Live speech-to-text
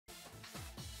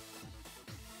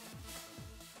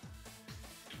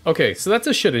Okay, so that's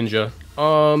a Shedinja.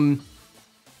 I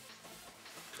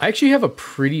actually have a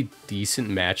pretty decent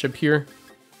matchup here.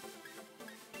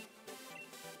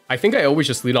 I think I always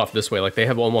just lead off this way. Like, they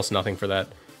have almost nothing for that.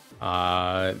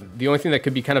 The only thing that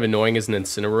could be kind of annoying is an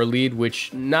Incineroar lead,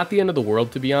 which, not the end of the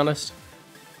world, to be honest.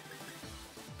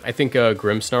 I think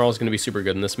Grimmsnarl is going to be super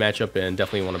good in this matchup, and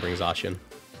definitely want to bring Zacian.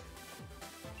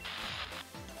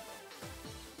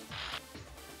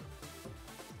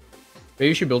 Maybe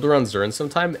you should build around Zern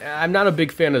sometime. I'm not a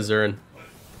big fan of Zern.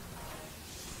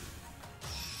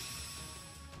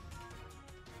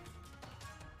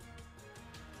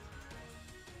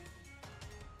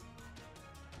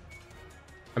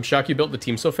 I'm shocked you built the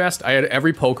team so fast. I had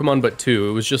every Pokemon but 2.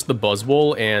 It was just the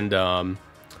Buzzwole and,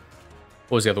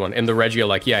 what was the other one? And the Regia,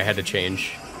 like, yeah, I had to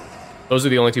change. Those are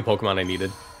the only 2 Pokemon I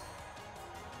needed.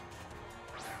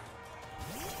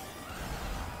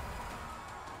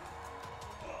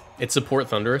 It's support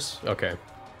Thunderous? Okay.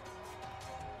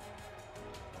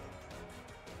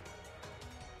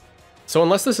 So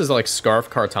unless this is like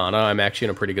Scarf Kartana, I'm actually in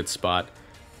a pretty good spot.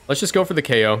 Let's just go for the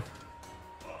KO.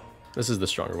 This is the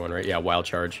stronger one, right? Yeah, Wild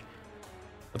Charge.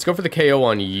 Let's go for the KO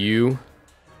on you.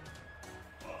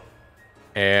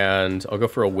 And I'll go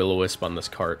for a Will-O-Wisp on this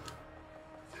cart.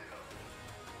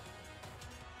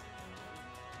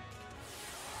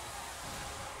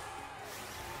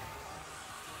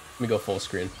 Let me go full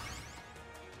screen.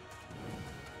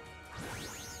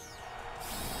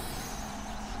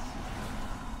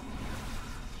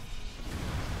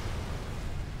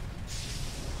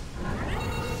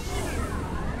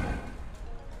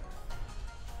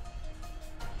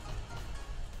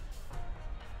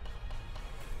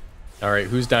 Alright,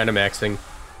 who's Dynamaxing?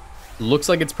 Looks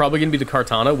like it's probably going to be the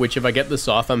Kartana, which if I get this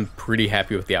off, I'm pretty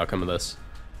happy with the outcome of this.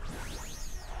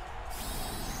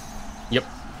 Yep.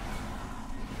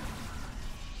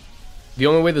 The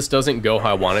only way this doesn't go how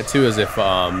I want it to is if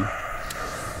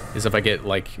I get,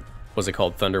 like, what's it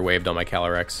called? Thunder Waved on my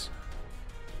Calyrex.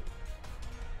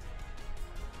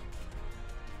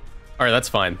 Alright, that's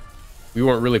fine. We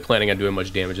weren't really planning on doing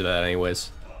much damage to that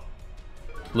anyways.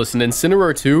 Listen,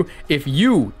 Incineroar 2, if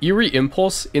you Eerie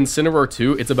Impulse Incineroar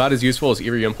 2, it's about as useful as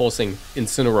Eerie Impulsing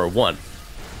Incineroar 1.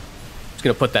 Just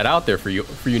gonna put that out there for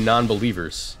you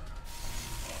non-believers.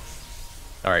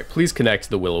 Alright, please connect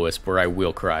the Will-O-Wisp or I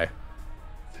will cry.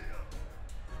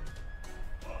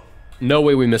 No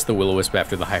way we missed the Will-O-Wisp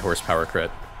after the high horsepower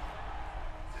crit.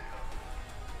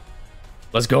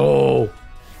 Let's go!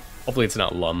 Hopefully it's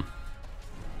not Lum.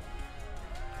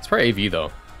 It's probably AV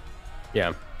though.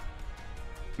 Yeah.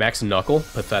 Max Knuckle?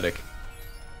 Pathetic.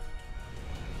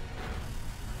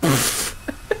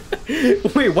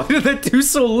 Wait, why did that do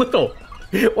so little?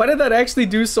 Why did that actually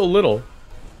do so little?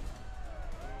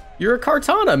 You're a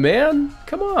Kartana, man!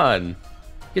 Come on!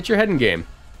 Get your head in game.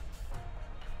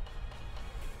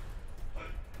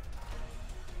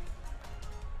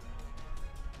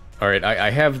 Alright, I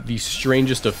have the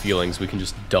strangest of feelings we can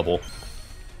just double.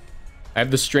 I have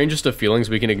the strangest of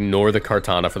feelings we can ignore the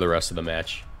Kartana for the rest of the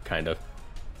match. Kind of.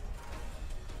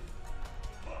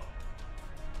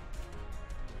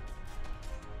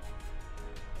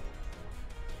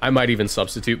 I might even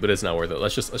substitute, but it's not worth it.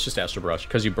 Let's just Astral Brush,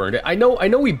 because you burned it. I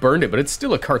know we burned it, but it's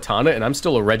still a Kartana, and I'm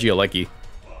still a Regieleki.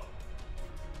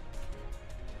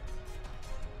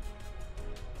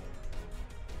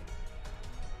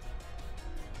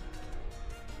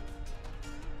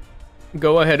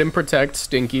 Go ahead and protect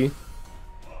Stinky.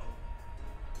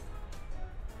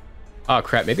 Oh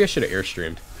crap, maybe I should have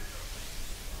airstreamed.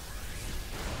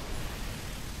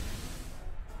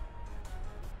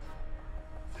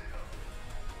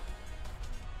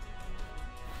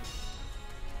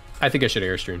 I think I should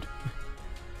have airstreamed.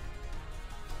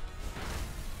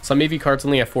 Some EV cards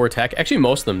only have 4 attack. Actually,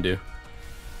 most of them do.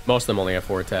 Most of them only have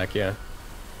 4 attack, yeah.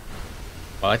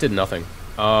 Well, that did nothing.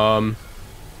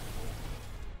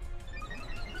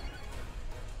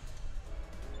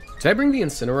 Did I bring the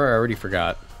Incineroar? I already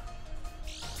forgot.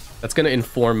 That's going to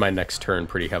inform my next turn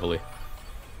pretty heavily.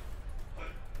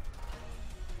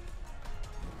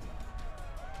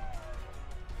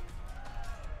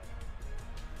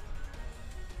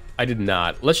 I did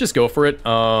not. Let's just go for it.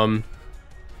 I'm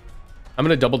going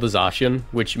to double the Zacian,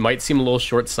 which might seem a little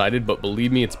short-sighted, but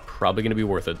believe me, it's probably going to be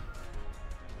worth it.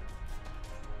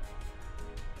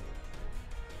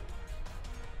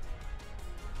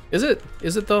 Is it?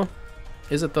 Is it, though?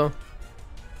 Is it, though?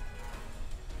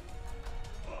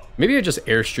 Maybe I just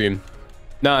airstream.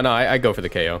 No, I go for the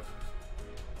KO.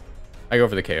 I go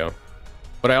for the KO.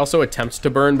 But I also attempt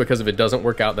to burn, because if it doesn't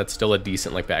work out, that's still a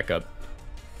decent, like, backup.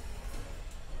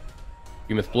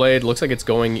 Behemoth Blade. Looks like it's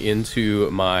going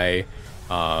into my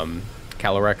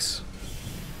Calyrex.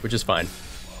 which is fine.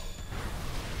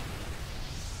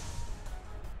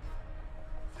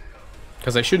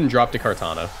 Because I shouldn't drop to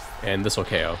Kartana, and this will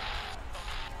KO.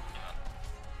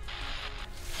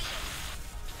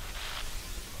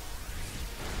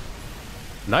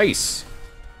 Nice!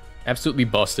 Absolutely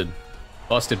busted.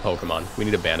 Busted Pokemon. We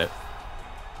need to ban it.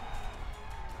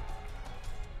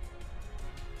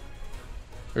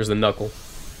 There's the Knuckle.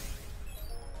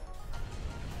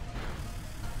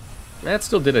 That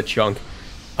still did a chunk.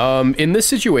 In this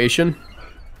situation,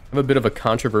 I have a bit of a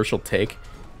controversial take.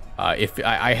 If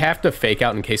I have to fake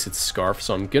out in case it's Scarf,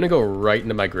 so I'm gonna go right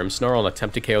into my Grimmsnarl and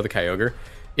attempt to KO the Kyogre.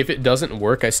 If it doesn't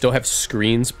work, I still have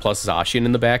Screens plus Zacian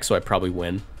in the back, so I probably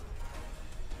win.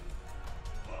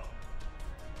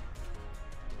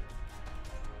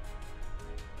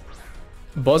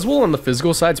 Buzzwole on the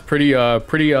physical side's pretty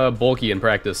bulky in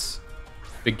practice.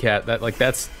 Big cat.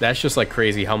 That's just like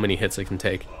crazy how many hits it can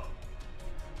take.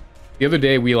 The other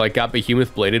day we like got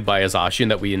Behemoth bladed by a Zacian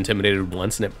that we intimidated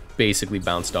once, and it basically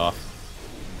bounced off.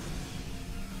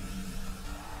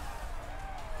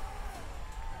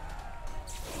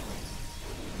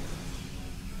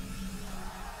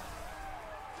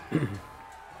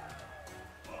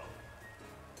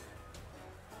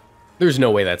 There's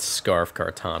no way that's Scarf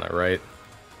Kartana, right?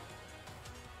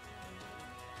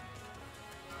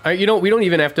 You know, we don't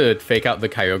even have to fake out the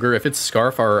Kyogre. If it's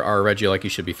Scarf, our Regieleki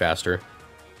should be faster.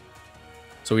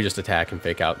 So we just attack and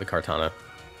fake out the Kartana.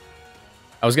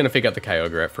 I was going to fake out the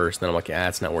Kyogre at first, then I'm like, ah,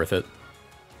 it's not worth it.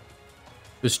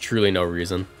 There's truly no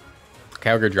reason.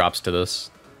 Kyogre drops to this.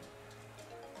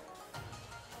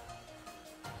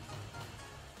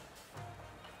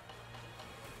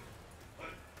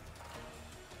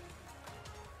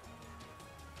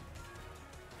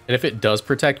 And if it does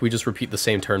protect, we just repeat the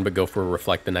same turn, but go for a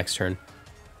Reflect the next turn.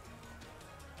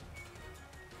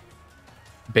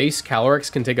 Base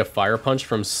Calyrex can take a Fire Punch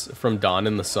from Dawn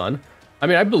in the Sun. I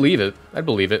mean, I believe it. I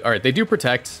believe it. All right, they do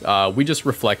protect. We just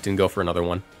Reflect and go for another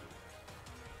one.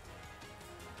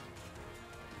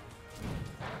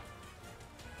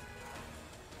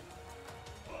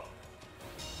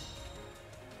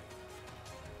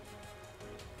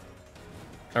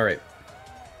 All right.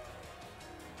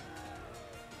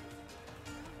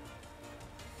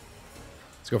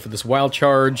 Go for this Wild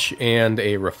Charge and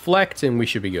a Reflect, and we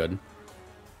should be good.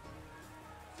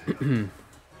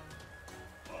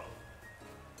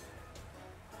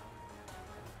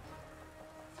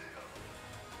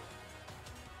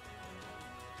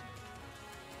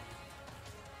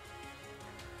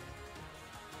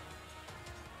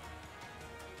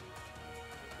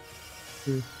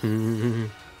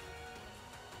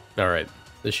 Alright,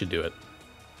 this should do it.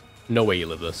 No way you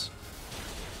live this.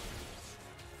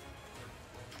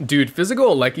 Dude,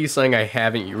 Physical Alecki is something I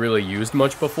haven't really used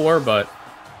much before, but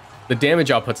the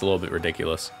damage output's a little bit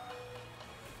ridiculous.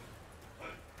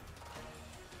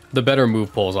 The better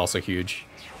move pull is also huge.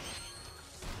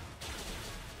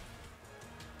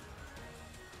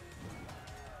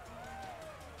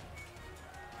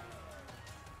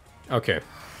 Okay.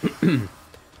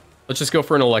 Let's just go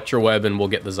for an Electro Web and we'll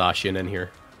get the Zacian in here.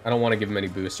 I don't want to give him any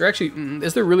boost. Or actually,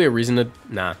 is there really a reason to...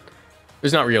 Nah.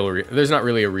 There's not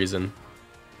really a reason.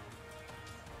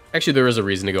 Actually, there is a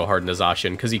reason to go hard into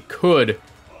Zacian, because he could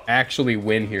actually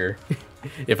win here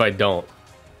if I don't.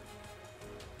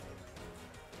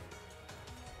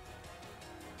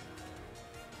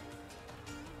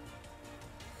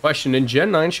 Question, in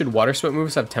Gen 9, should Water Sweat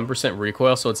moves have 10%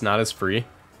 recoil so it's not as free?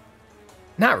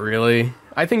 Not really.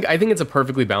 I think it's a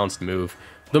perfectly balanced move.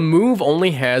 The move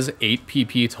only has 8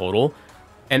 PP total,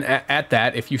 and at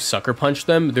that, if you Sucker Punch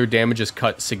them, their damage is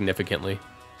cut significantly.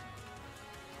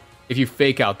 If you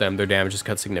fake out them, their damage is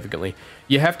cut significantly.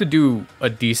 You have to do a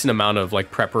decent amount of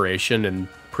like preparation and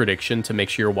prediction to make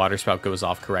sure your Water Spout goes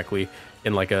off correctly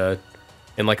in like a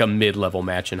mid-level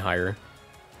match and higher.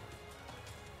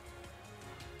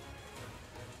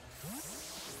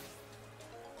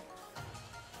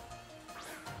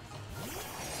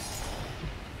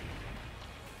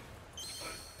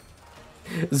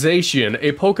 Zacian,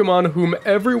 a Pokemon whom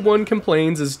everyone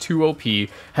complains is too OP,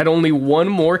 had only one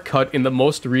more cut in the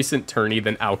most recent tourney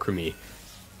than Alchemy.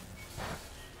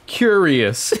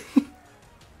 Curious.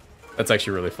 That's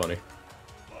actually really funny.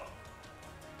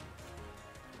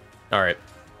 Alright.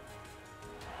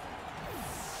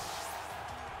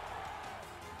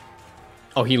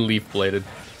 Oh, he Leaf Bladed.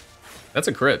 That's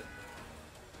a crit.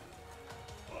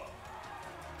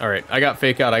 Alright, I got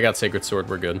Fake Out, I got Sacred Sword,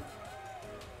 we're good.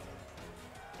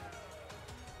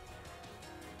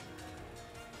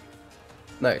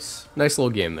 Nice. Nice little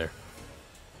game there.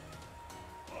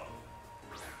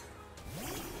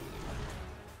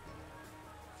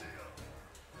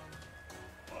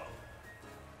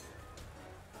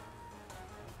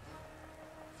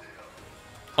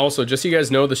 Also, just so you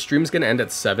guys know, the stream's gonna end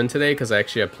at 7 today because I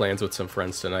actually have plans with some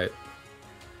friends tonight.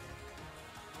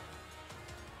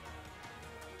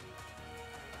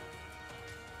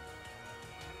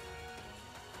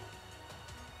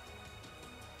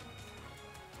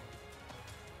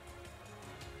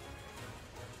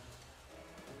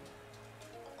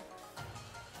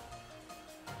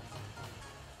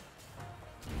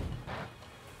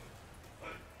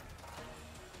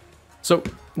 So,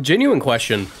 genuine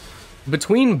question.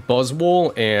 Between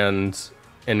Buzzwole and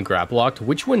Grapplocked,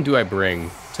 which one do I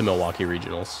bring to Milwaukee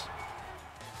Regionals?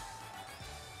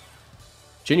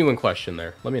 Genuine question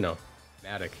there. Let me know.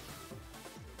 Matic.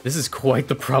 This is quite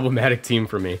the problematic team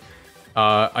for me.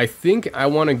 I think I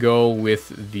want to go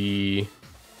with the...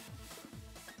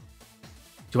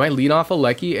 Do I lead off a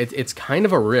Lecky? It's kind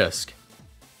of a risk.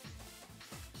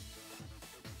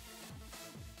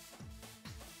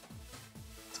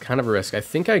 Kind of a risk. I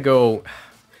think I go...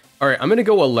 Alright, I'm going to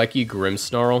go a Lecky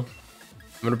Grimmsnarl.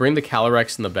 I'm going to bring the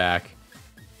Calyrex in the back.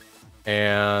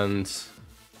 And...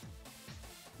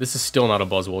 This is still not a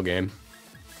Buzzwole game.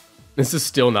 This is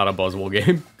still not a Buzzwole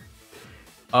game.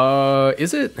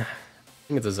 Is it? I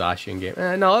think it's a Zacian game.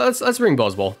 No, let's bring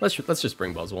Buzzwole. Let's just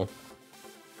bring Buzzwole.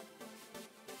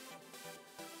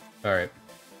 Alright.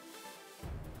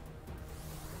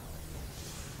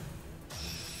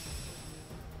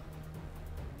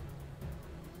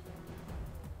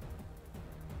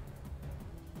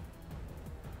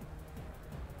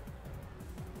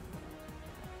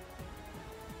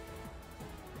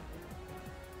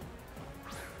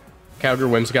 Cowger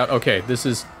Whimsicott. Okay, this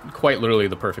is quite literally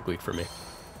the perfect league for me.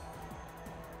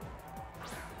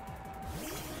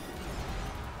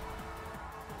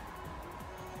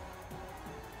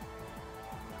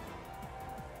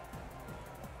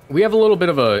 We have a little bit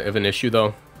of an issue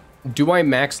though. Do I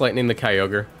max Lightning the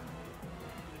Kyogre?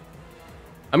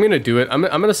 I'm gonna do it. I'm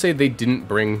gonna say they didn't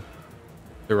bring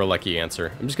the Relecki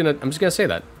answer. I'm just gonna say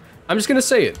that. I'm just gonna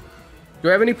say it. Do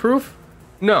I have any proof?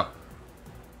 No.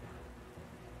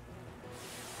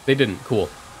 They didn't. Cool.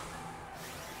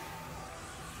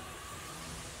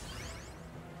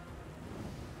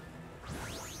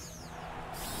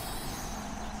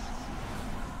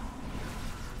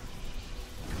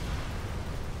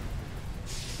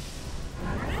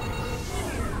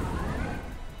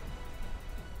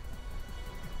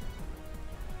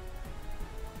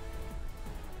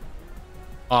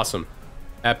 Awesome.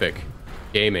 Epic.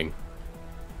 Gaming.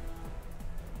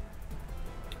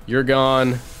 You're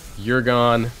gone. You're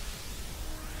gone.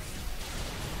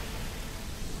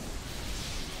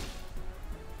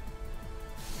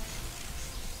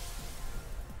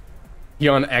 He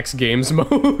on X Games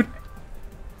mode.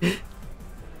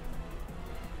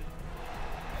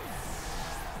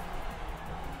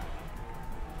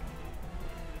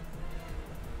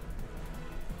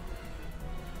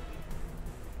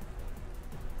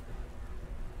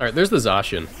 Alright, there's the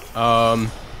Zacian.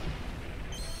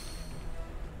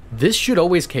 This should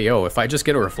always KO if I just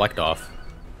get a Reflect off.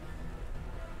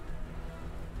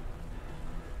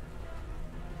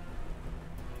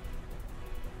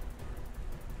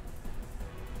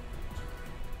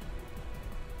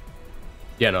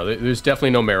 Yeah, no, there's definitely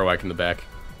no Marowak in the back.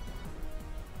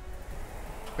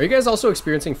 Are you guys also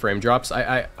experiencing frame drops?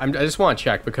 I just want to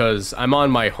check because I'm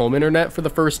on my home internet for the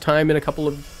first time in a couple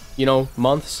of,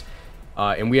 months.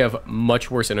 And we have much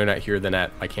worse internet here than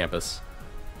at my campus.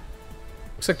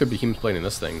 Looks like the Behemoth's playing in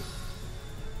this thing.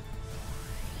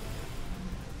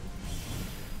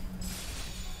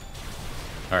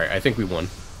 Alright, I think we won.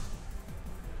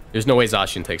 There's no way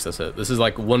Zacian takes this hit. This is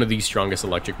like one of the strongest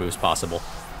electric moves possible.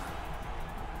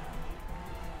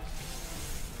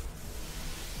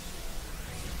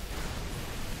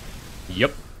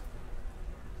 Yep.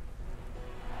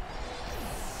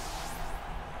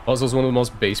 Buzzwole's one of the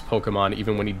most base Pokemon.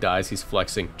 Even when he dies, he's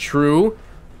flexing. True.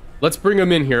 Let's bring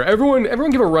him in here.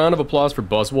 Everyone give a round of applause for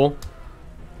Buzzwole.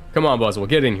 Come on, Buzzwole.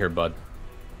 Get in here, bud.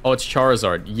 Oh, it's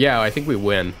Charizard. Yeah, I think we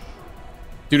win.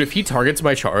 Dude, if he targets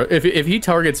my if he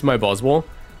targets my Buzzwole,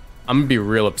 I'm gonna be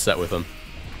real upset with him.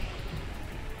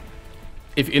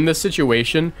 If in this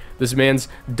situation, this man's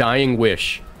dying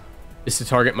wish is to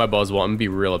target my Buzzwole, I'm gonna be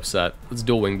real upset. Let's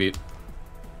dual Wing Beat.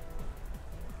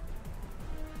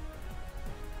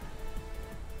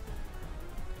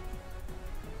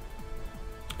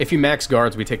 If he max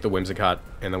guards, we take the Whimsicott,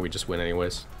 and then we just win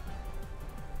anyways.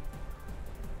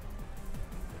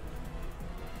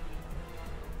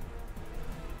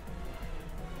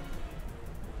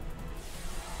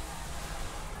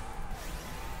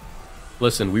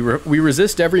 Listen, we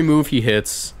resist every move he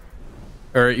hits.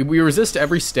 Or, we resist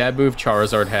every stab move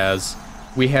Charizard has.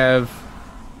 We have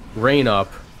Rain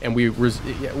Up. and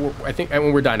I think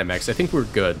when we're Dynamax, I think we're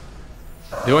good.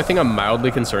 The only thing I'm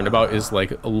mildly concerned about is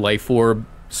like a Life Orb,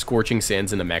 Scorching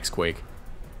Sands, and a Max Quake.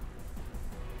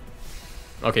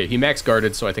 Okay, he max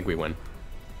guarded, so I think we win.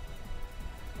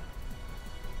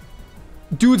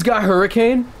 Dude's got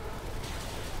Hurricane?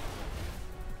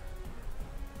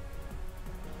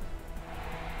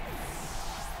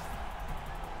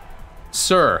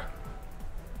 Sir.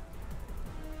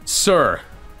 Sir.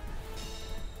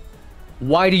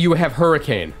 Why do you have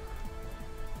Hurricane?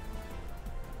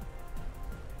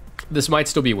 This might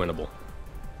still be winnable.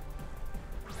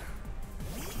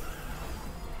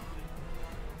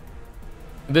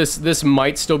 This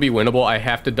might still be winnable. I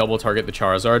have to double target the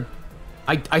Charizard.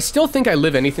 I still think I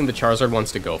live anything the Charizard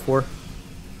wants to go for.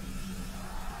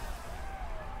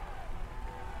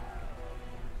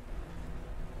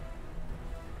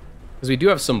 Because we do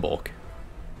have some bulk.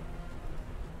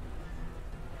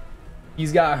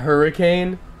 He's got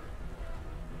Hurricane.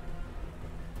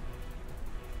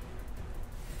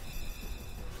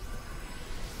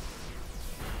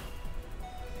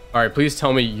 Alright, please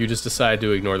tell me you just decided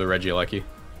to ignore the Regieleki.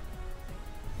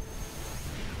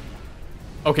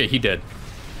 Okay, he did.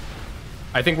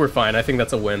 I think we're fine. I think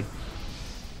that's a win.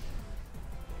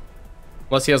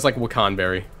 Unless he has, like,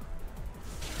 Wakanberry.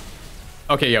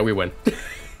 Okay, yeah, we win.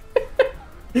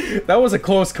 That was a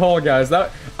close call, guys.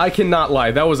 I cannot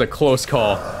lie. That was a close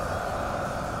call.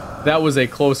 That was a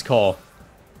close call.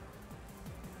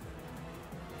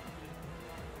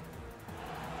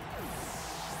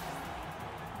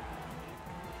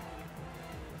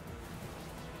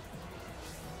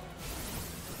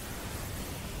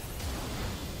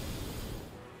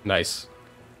 Nice.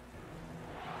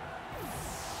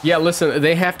 Yeah, listen,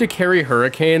 they have to carry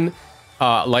Hurricane,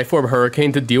 Life Orb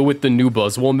Hurricane to deal with the new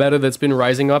Buzzwole meta that's been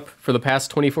rising up for the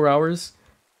past 24 hours.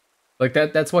 Like,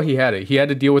 that's why he had it. He had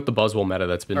to deal with the Buzzwole meta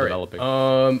that's been developing.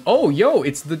 Oh, yo,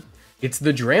 it's the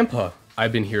Drampa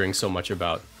I've been hearing so much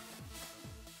about.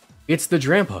 It's the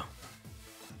Drampa.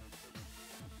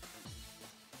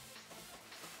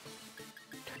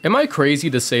 Am I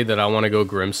crazy to say that I want to go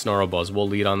Grimmsnarl Buzzwole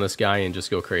lead on this guy and just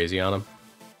go crazy on him?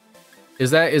 Is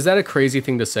that a crazy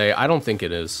thing to say? I don't think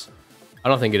it is. I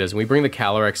don't think it is. And we bring the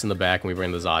Calyrex in the back and we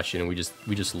bring the Zacian and we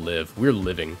just live. We're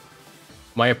living.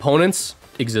 My opponents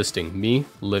existing. Me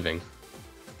living.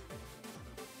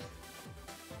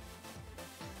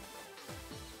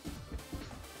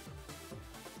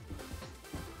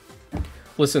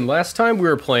 Listen, last time we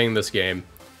were playing this game,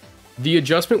 the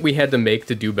adjustment we had to make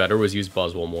to do better was use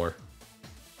Buzzwole more.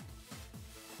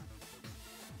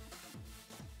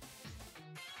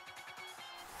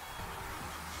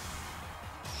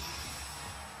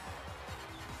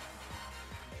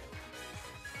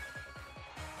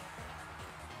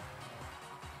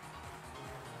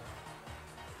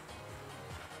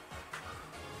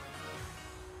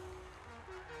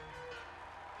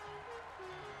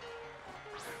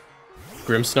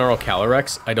 Grimmsnarl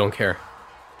Calyrex? I don't care.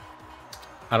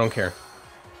 I don't care.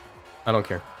 I don't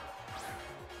care.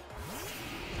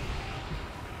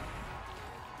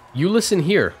 You listen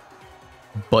here,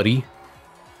 buddy.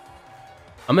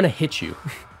 I'm gonna hit you.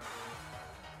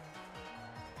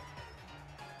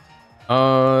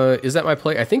 Is that my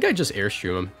play? I think I just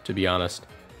Airstream him, to be honest.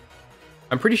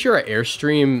 I'm pretty sure I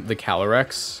Airstream the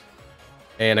Calyrex,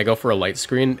 and I go for a Light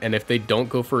Screen, and if they don't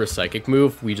go for a Psychic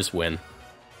move, we just win.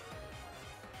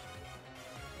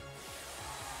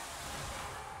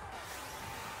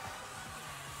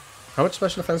 How much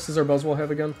special defense does our Buzzwole have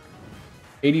again?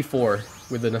 84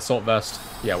 with an Assault Vest.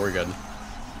 Yeah, we're good.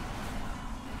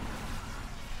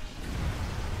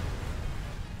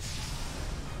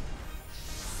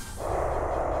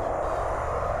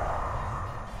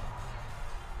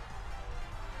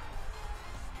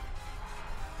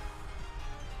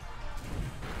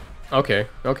 Okay,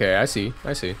 okay, I see,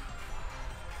 I see.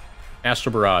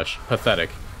 Astral Barrage, pathetic.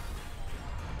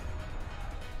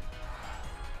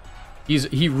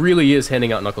 He really is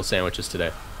handing out knuckle sandwiches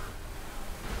today.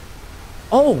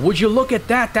 Oh, would you look at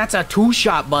that? That's a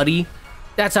 2-shot, buddy.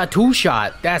 That's a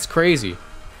 2-shot. That's crazy.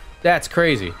 That's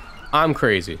crazy. I'm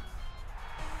crazy.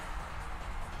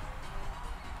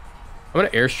 I'm gonna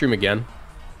Airstream again.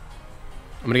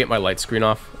 I'm gonna get my light screen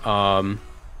off.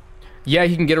 Yeah,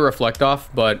 he can get a Reflect off,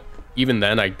 but even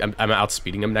then, I'm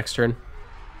outspeeding him next turn.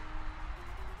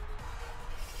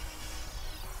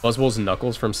 Buzzwole's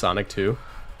Knuckles from Sonic 2.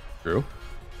 True.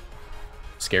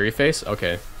 Scary Face?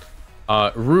 Okay.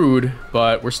 Rude,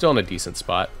 but we're still in a decent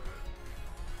spot.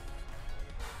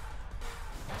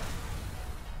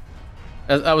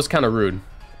 That was kind of rude.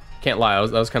 Can't lie,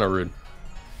 that was kind of rude.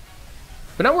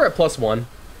 But now we're at +1.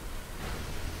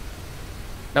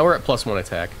 Now we're at +1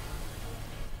 attack.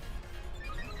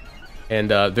 And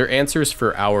their answers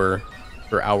for our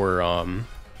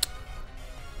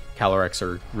Calyrex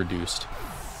are reduced.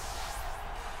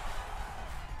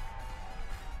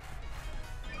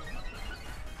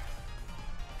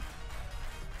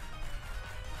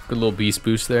 Good little beast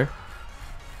boost there.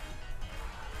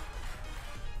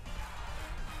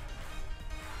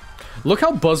 Look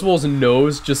how Buzzwole's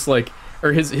nose just like,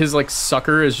 or his like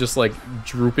sucker is just like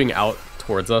drooping out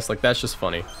towards us. Like that's just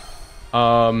funny.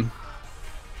 I'm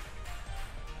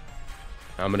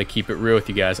gonna keep it real with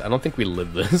you guys. I don't think we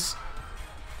live this.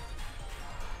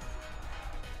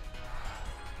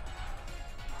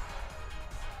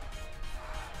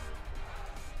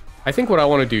 I think what I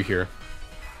want to do here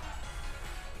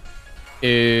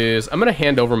is I'm going to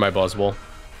hand over my Buzzwole.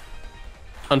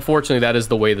 Unfortunately, that is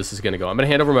the way this is going to go. I'm going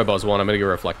to hand over my Buzzwole, and I'm going to get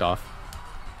Reflect off.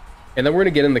 And then we're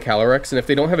going to get in the Calyrex, and if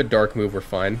they don't have a Dark move, we're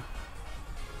fine.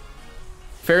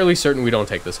 Fairly certain we don't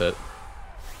take this hit.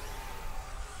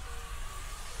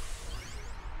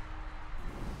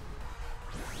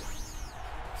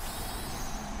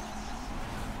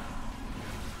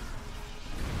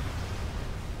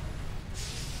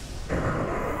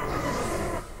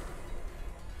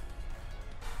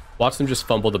 Watch them just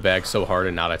fumble the bag so hard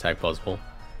and not attack Buzzwole.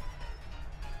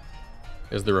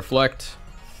 There's the Reflect.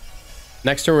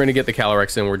 Next turn, we're going to get the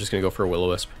Calyrex in. We're just going to go for a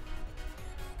Will-O-Wisp.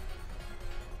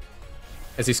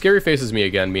 As he Scary Faces me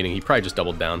again, meaning he probably just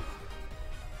doubled down.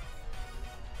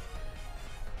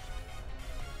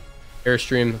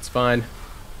 Airstream, that's fine.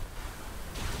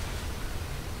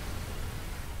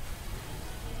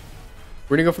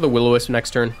 We're going to go for the Will-O-Wisp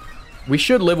next turn. We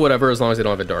should live whatever as long as they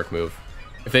don't have a Dark move.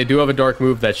 If they do have a Dark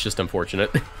move, that's just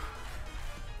unfortunate.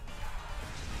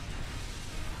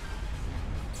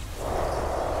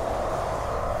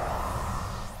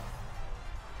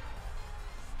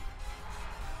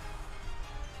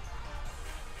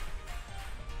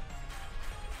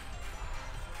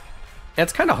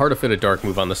 It's kind of hard to fit a Dark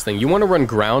move on this thing. You want to run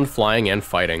ground, flying, and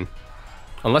fighting.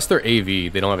 Unless they're AV,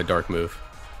 they don't have a Dark move.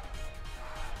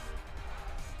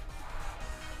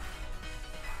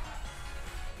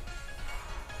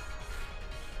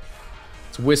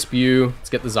 Let's Wisp you. Let's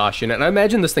get the Zacian. And I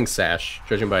imagine this thing's Sash,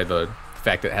 judging by the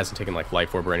fact that it hasn't taken, like,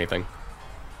 Life Orb or anything.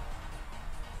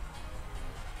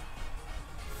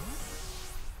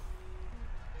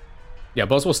 Yeah,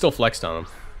 Buzzwole still flexed on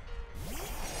him.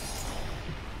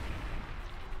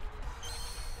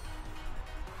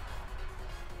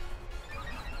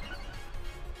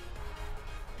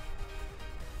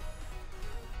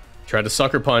 Tried to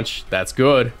Sucker Punch. That's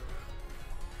good.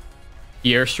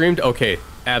 He Airstreamed? Okay.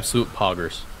 Absolute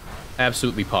poggers.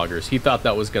 Absolutely poggers. He thought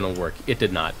that was going to work. It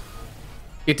did not.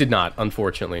 It did not,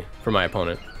 unfortunately, for my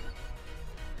opponent.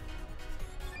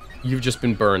 You've just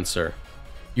been burned, sir.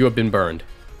 You have been burned.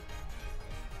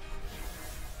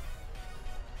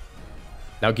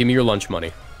 Now give me your lunch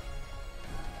money.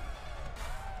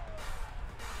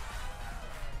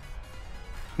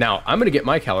 Now, I'm going to get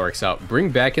my Calyrex out, bring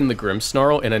back in the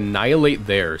Grimmsnarl, and annihilate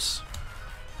theirs.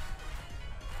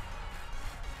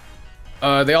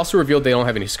 They also revealed they don't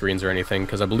have any screens or anything,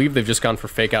 because I believe they've just gone for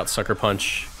Fake Out, Sucker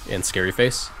Punch, and Scary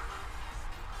Face.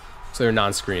 So they're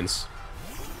non-screens.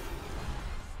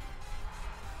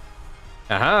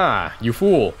 Aha! You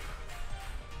fool!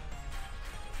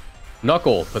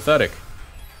 Knuckle, pathetic.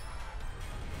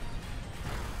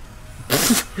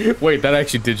 Wait, that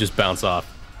actually did just bounce off.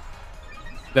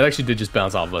 That actually did just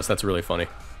bounce off of us. That's really funny.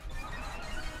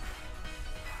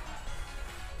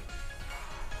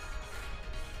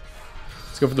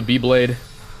 Let's go for the B-Blade.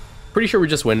 Pretty sure we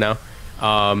just win now.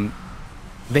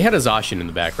 They had a Zacian in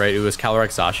the back, right? It was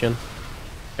Calyrex Zacian.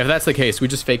 If that's the case, we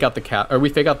just fake out the we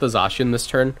fake out the Zacian this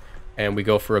turn, and we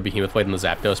go for a Behemoth Blade and the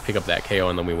Zapdos, pick up that KO,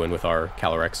 and then we win with our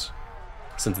Calyrex,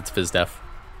 since it's Fizz Def.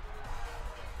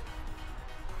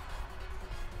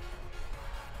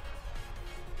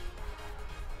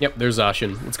 Yep, there's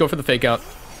Zacian. Let's go for the Fake Out,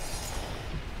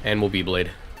 and we'll B-Blade.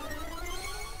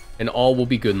 And all will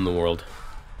be good in the world.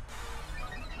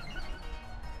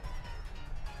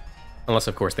 Unless,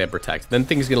 of course, they have Protect. Then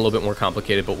things get a little bit more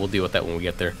complicated, but we'll deal with that when we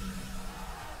get there.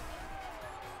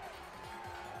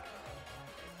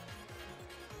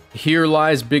 Here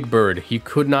lies Big Bird. He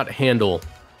could not handle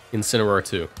Incineroar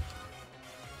 2.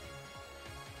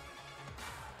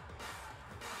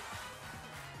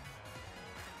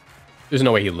 There's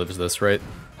no way he lives this, right?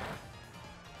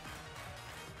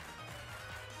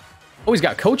 Oh, he's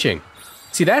got coaching.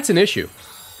 See, that's an issue.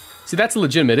 See, that's a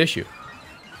legitimate issue.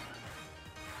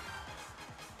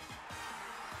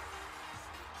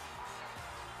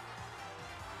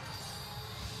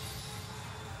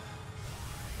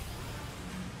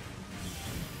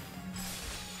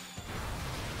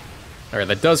 Alright,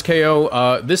 that does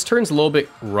KO. This turn's a little bit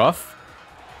rough.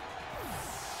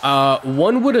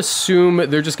 One would assume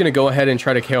they're just going to go ahead and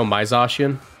try to KO my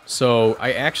Zacian. So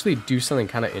I actually do something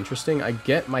kind of interesting. I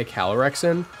get my Calyrex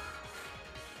in.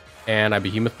 And I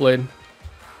Behemoth Blade.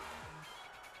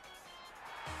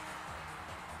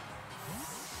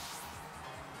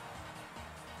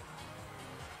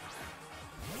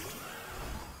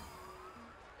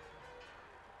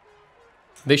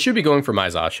 They should be going for my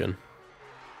Zacian.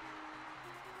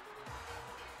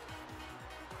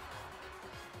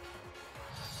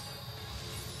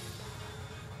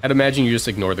 I'd imagine you just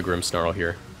ignore the Grimmsnarl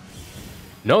here.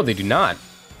 No, they do not.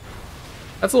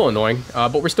 That's a little annoying,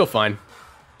 but we're still fine.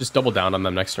 Just double down on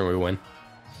them next turn we win.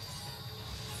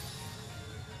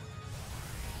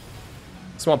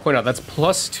 Just want to point out, that's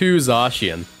 +2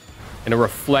 Zacian. And a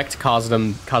Reflect caused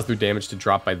their damage to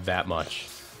drop by that much.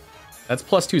 That's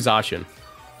 +2 Zacian.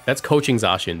 That's coaching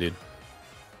Zacian, dude.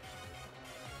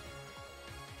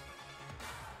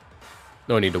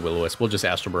 No need to Will-O-Wisp. We'll just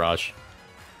Astral Barrage.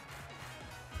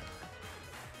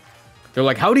 They're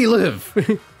like, how do you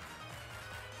live?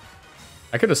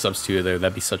 I could have substituted there.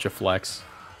 That'd be such a flex.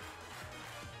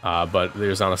 But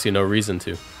there's honestly no reason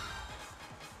to.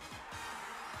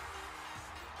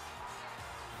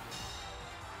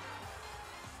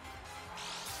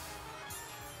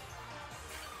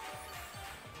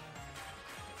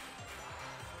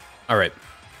 Alright.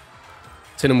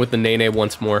 Hit him with the Nene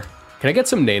once more. Can I get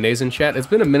some Nenes in chat? It's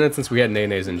been a minute since we had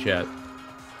Nenes in chat.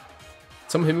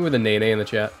 Someone hit me with a Nene in the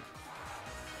chat.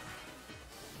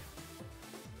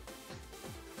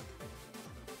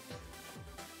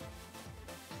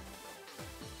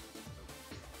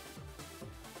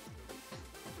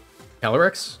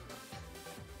 Calyrex?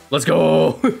 Let's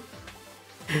go!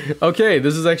 Okay,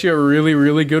 this is actually a really,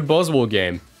 really good Buzzwole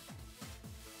game.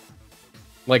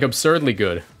 Like, absurdly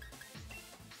good.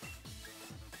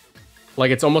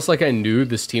 Like, it's almost like I knew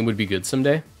this team would be good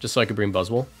someday, just so I could bring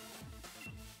Buzzwole.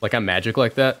 Like, I'm magic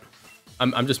like that.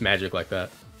 I'm just magic like that.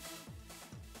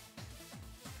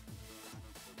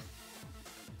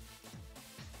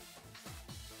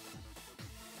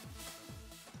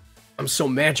 I'm so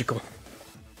magical.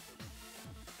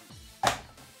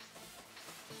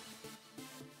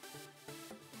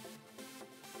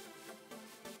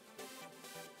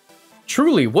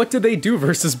 Truly, what did they do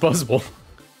versus Buzzwole?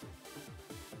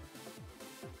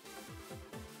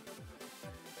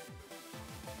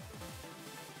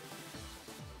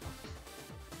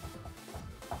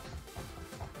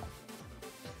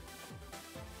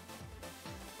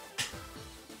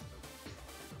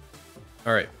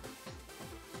 All right.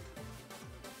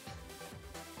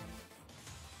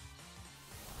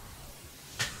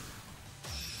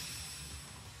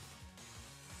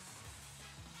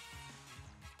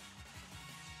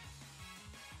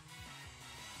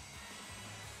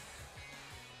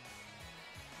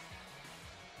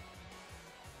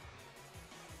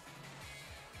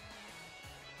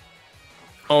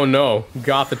 Oh no,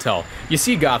 Gothitelle. You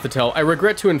see, Gothitelle, I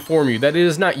regret to inform you that it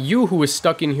is not you who is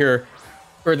stuck in here,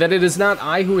 or that it is not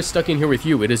I who is stuck in here with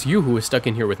you, it is you who is stuck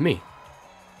in here with me.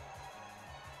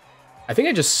 I think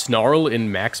I just snarl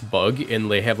in max bug and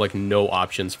they have like no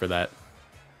options for that.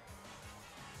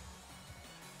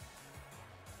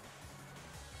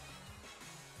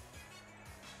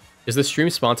 Is this stream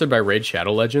sponsored by Raid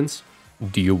Shadow Legends?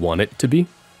 Do you want it to be?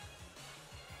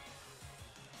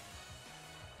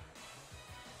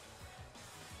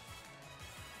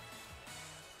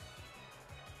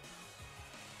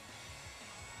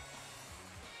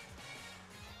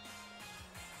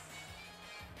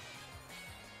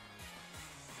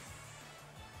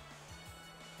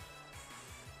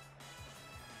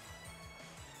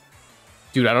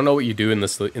 Dude, I don't know what you do in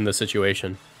this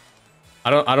situation. I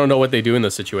don't know what they do in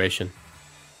this situation.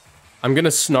 I'm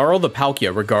gonna snarl the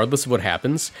Palkia regardless of what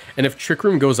happens, and if Trick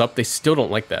Room goes up, they still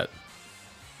don't like that.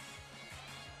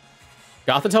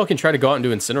 Gothitelle can try to go out and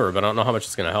do Incineroar, but I don't know how much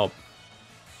it's gonna help.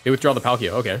 They withdraw the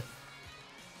Palkia, okay.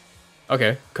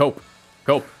 Okay, cope.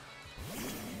 Cope.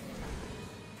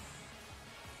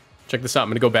 Check this out, I'm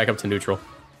gonna go back up to neutral.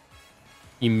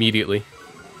 Immediately.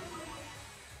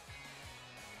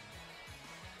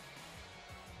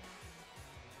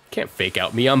 Can't fake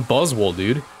out me, I'm Buzzwole,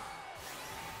 dude.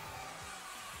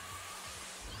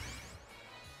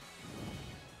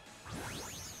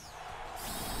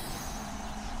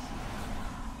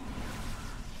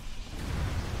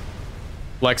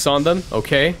 Flex on them,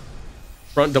 okay.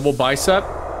 Front double bicep.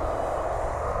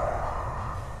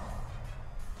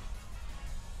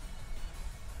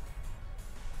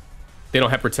 They don't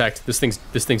have protect. This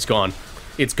thing's gone.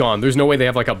 It's gone. There's no way they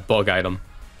have like a bug item.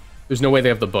 There's no way they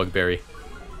have the bug berry.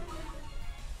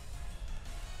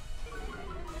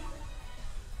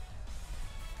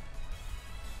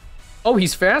 Oh,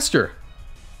 he's faster.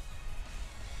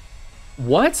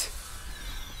 What?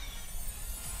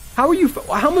 How are you...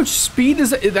 How much speed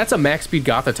is it? That's a max speed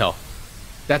Gothitelle.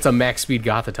 That's a max speed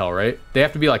Gothitelle, right? They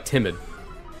have to be, like, timid.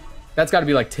 That's got to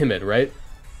be, like, timid, right?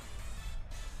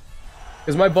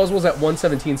 Because my Buzzwole's at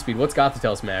 117 speed. What's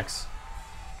Gothitelle's max?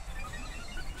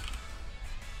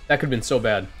 That could have been so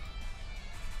bad.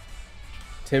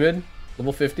 Timid?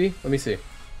 Level 50? Let me see.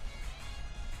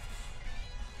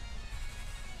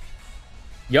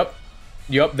 Yup.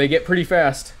 Yup, they get pretty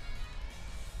fast.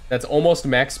 That's almost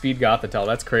max speed Gothitelle.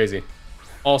 That's crazy.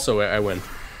 Also, I win.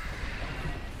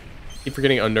 Keep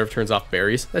forgetting Unnerve turns off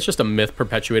berries. That's just a myth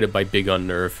perpetuated by Big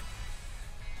Unnerve.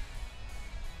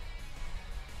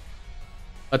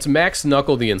 Let's max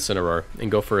Knuckle the Incineroar and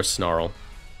go for a Snarl.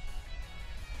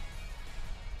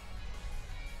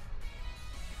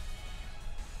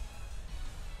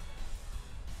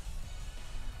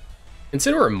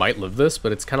 Incineroar might live this,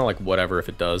 but it's kind of like whatever if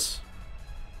it does.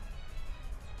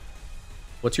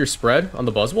 What's your spread on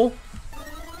the Buzzwole?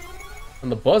 On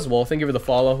the Buzzwole, thank you for the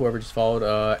follow, whoever just followed.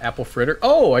 Apple Fritter.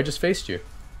 Oh, I just faced you.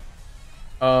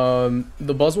 The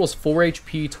Buzzwole's 4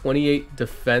 HP, 28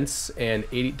 defense, and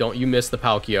 80... Don't you miss the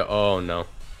Palkia. Oh, no.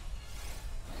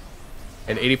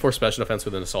 And 84 special defense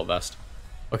with an Assault Vest.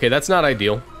 Okay, that's not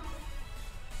ideal.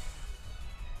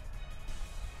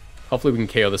 Hopefully we can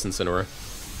KO this Incineroar.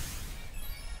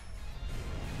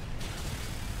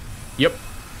 Yep.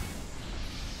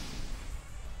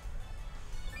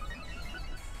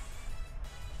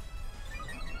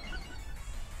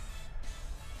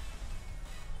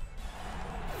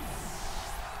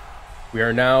 We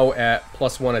are now at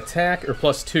 +1 attack, or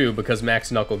 +2, because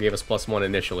Max Knuckle gave us +1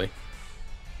 initially.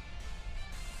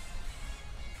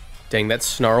 Dang, that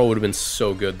Snarl would have been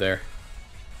so good there.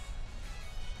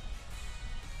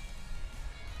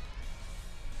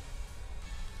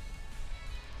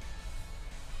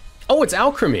 Oh, it's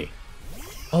Alchemy!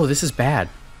 Oh, this is bad.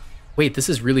 Wait, this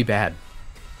is really bad.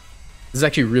 This is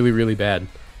actually really, really bad.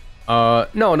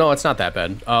 No, it's not that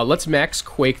bad. Let's max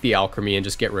Quake the Alchemy and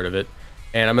just get rid of it.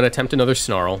 And I'm going to attempt another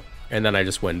Snarl, and then I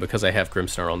just win because I have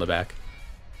Grimmsnarl on the back.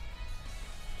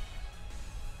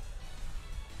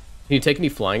 Can you take any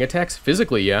flying attacks?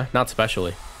 Physically, yeah. Not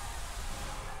specially.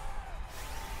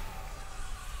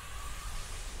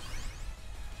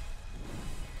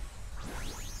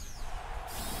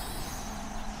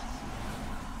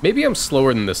 Maybe I'm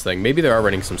slower than this thing. Maybe they are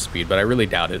running some speed, but I really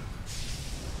doubt it.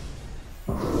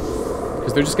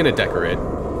 Because they're just going to decorate.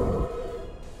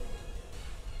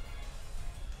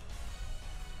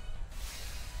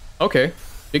 Okay,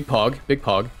 big Pog, big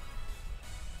Pog.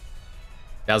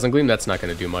 Dazzling Gleam, that's not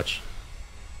going to do much.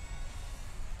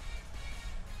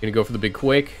 Gonna go for the big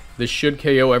Quake. This should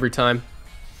KO every time.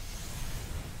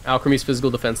 Alchemy's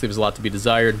physical defense leaves a lot to be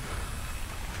desired.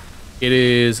 It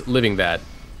is living that.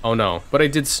 Oh no, but I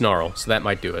did Snarl, so that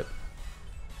might do it.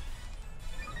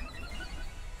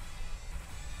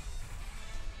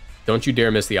 Don't you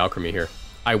dare miss the Alchemy here.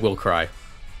 I will cry.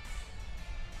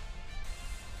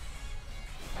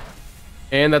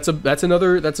 And that's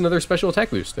another special attack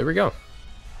boost. There we go.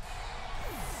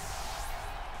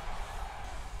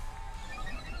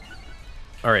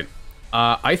 All right.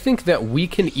 I think that we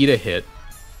can eat a hit.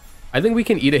 I think we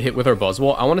can eat a hit with our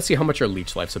Buzzwole. I want to see how much our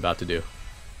Leech Life's about to do.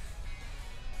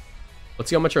 Let's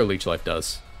see how much our Leech Life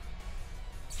does.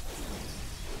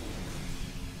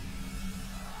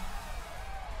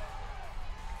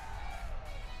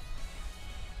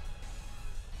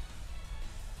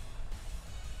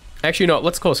 Actually, no,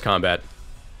 let's close combat.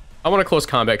 I want to close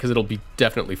combat because it'll be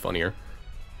definitely funnier.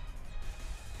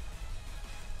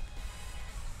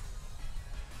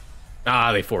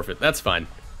 Ah, they forfeit. That's fine.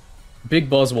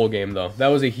 Big Buzzwole game, though. That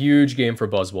was a huge game for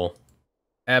Buzzwole.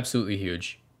 Absolutely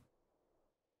huge.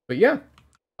 But yeah,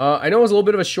 I know it was a little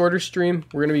bit of a shorter stream.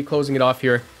 We're going to be closing it off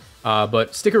here.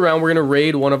 But stick around. We're going to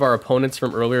raid one of our opponents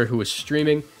from earlier who was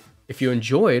streaming. If you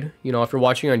enjoyed, if you're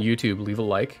watching on YouTube, leave a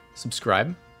like,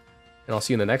 subscribe. And I'll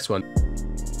see you in the next one.